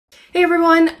Hey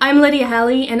everyone, I'm Lydia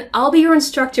Halley, and I'll be your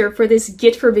instructor for this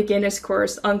Git for Beginners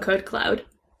course on Code Cloud.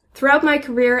 Throughout my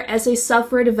career as a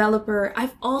software developer,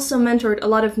 I've also mentored a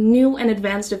lot of new and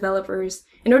advanced developers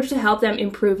in order to help them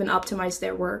improve and optimize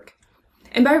their work.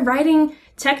 And by writing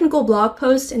technical blog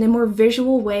posts in a more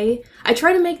visual way, I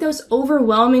try to make those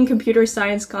overwhelming computer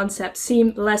science concepts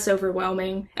seem less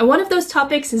overwhelming. And one of those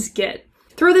topics is Git.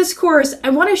 Through this course, I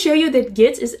want to show you that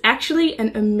Git is actually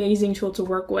an amazing tool to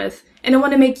work with, and I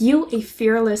want to make you a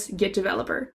fearless Git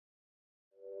developer.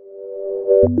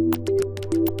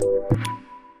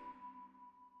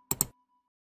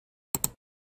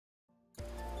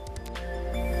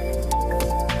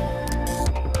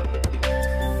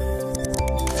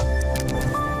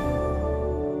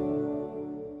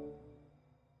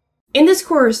 In this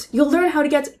course, you'll learn how to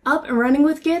get up and running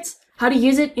with Git, how to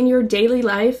use it in your daily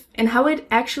life, and how it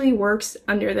actually works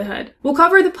under the hood. We'll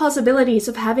cover the possibilities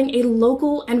of having a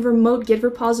local and remote Git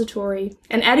repository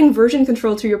and adding version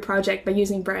control to your project by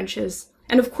using branches.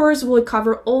 And of course, we'll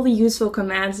cover all the useful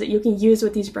commands that you can use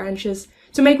with these branches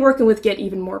to make working with Git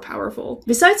even more powerful.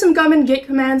 Besides some common Git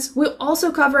commands, we'll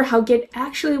also cover how Git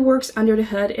actually works under the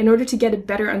hood in order to get a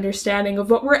better understanding of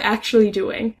what we're actually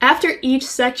doing. After each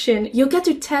section, you'll get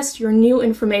to test your new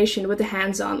information with the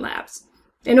hands-on labs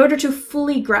in order to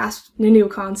fully grasp the new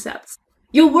concepts.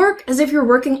 You'll work as if you're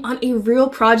working on a real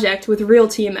project with real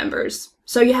team members.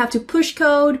 So you have to push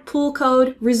code, pull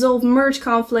code, resolve merge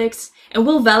conflicts, and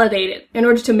we'll validate it in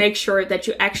order to make sure that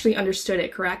you actually understood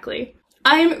it correctly.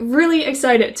 I'm really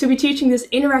excited to be teaching this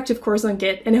interactive course on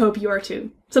Git, and I hope you are too.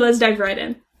 So let's dive right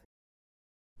in.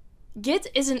 Git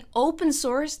is an open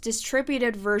source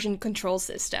distributed version control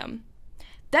system.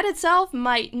 That itself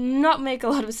might not make a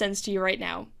lot of sense to you right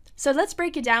now. So let's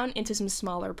break it down into some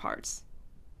smaller parts.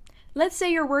 Let's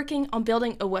say you're working on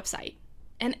building a website,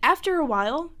 and after a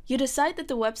while, you decide that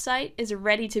the website is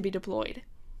ready to be deployed.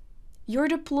 Your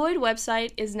deployed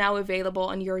website is now available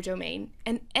on your domain,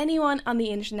 and anyone on the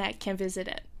internet can visit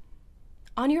it.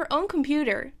 On your own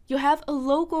computer, you have a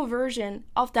local version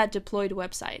of that deployed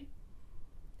website.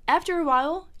 After a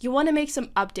while, you want to make some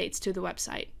updates to the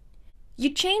website. You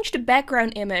change the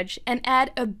background image and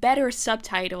add a better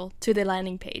subtitle to the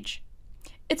landing page.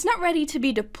 It's not ready to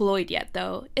be deployed yet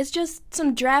though, it's just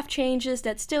some draft changes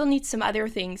that still need some other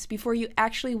things before you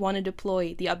actually want to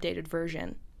deploy the updated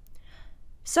version.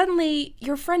 Suddenly,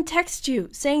 your friend texts you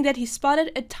saying that he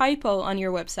spotted a typo on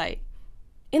your website.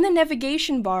 In the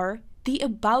navigation bar, the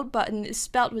About button is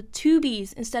spelled with 2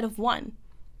 B's instead of 1.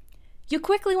 You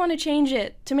quickly want to change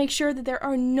it to make sure that there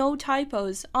are no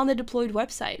typos on the deployed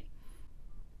website.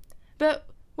 But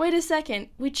wait a second,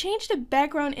 we changed the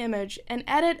background image and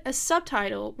added a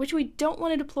subtitle which we don't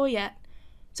want to deploy yet.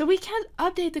 So we can't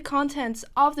update the contents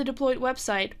of the deployed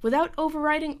website without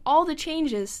overriding all the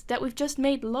changes that we've just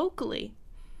made locally.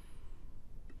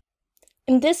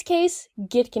 In this case,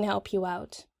 Git can help you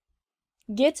out.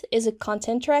 Git is a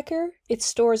content tracker, it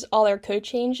stores all our code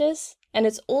changes, and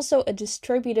it's also a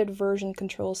distributed version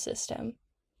control system.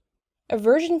 A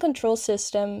version control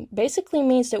system basically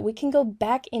means that we can go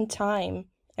back in time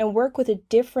and work with a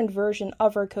different version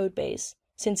of our codebase,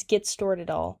 since Git stored it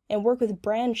all, and work with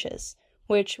branches,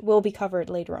 which will be covered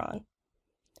later on.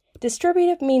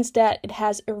 Distributed means that it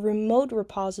has a remote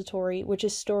repository which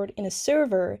is stored in a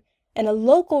server, and a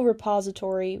local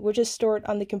repository which is stored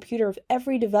on the computer of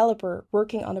every developer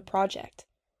working on a project.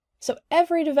 So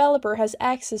every developer has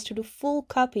access to the full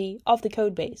copy of the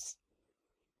codebase.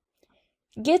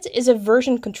 Git is a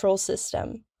version control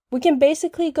system. We can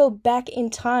basically go back in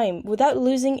time without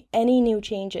losing any new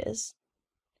changes.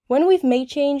 When we've made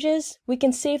changes, we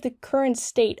can save the current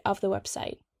state of the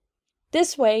website.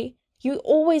 This way, you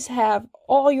always have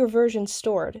all your versions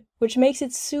stored, which makes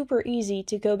it super easy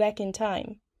to go back in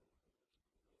time.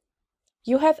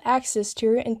 You have access to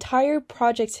your entire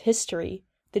project's history,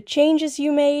 the changes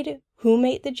you made, who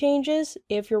made the changes,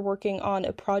 if you're working on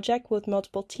a project with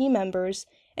multiple team members,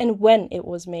 and when it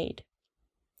was made.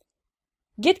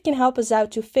 Git can help us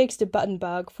out to fix the button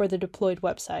bug for the deployed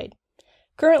website.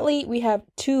 Currently, we have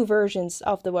 2 versions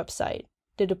of the website,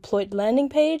 the deployed landing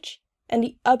page and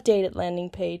the updated landing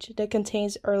page that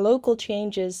contains our local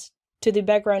changes to the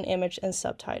background image and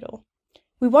subtitle.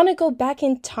 We want to go back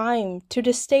in time to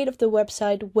the state of the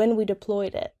website when we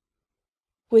deployed it.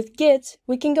 With Git,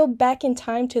 we can go back in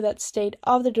time to that state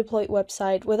of the deployed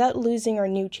website without losing our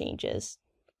new changes.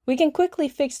 We can quickly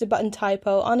fix the button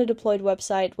typo on the deployed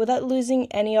website without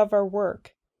losing any of our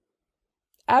work.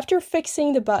 After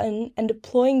fixing the button and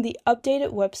deploying the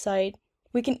updated website,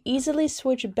 we can easily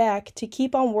switch back to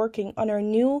keep on working on our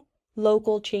new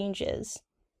local changes.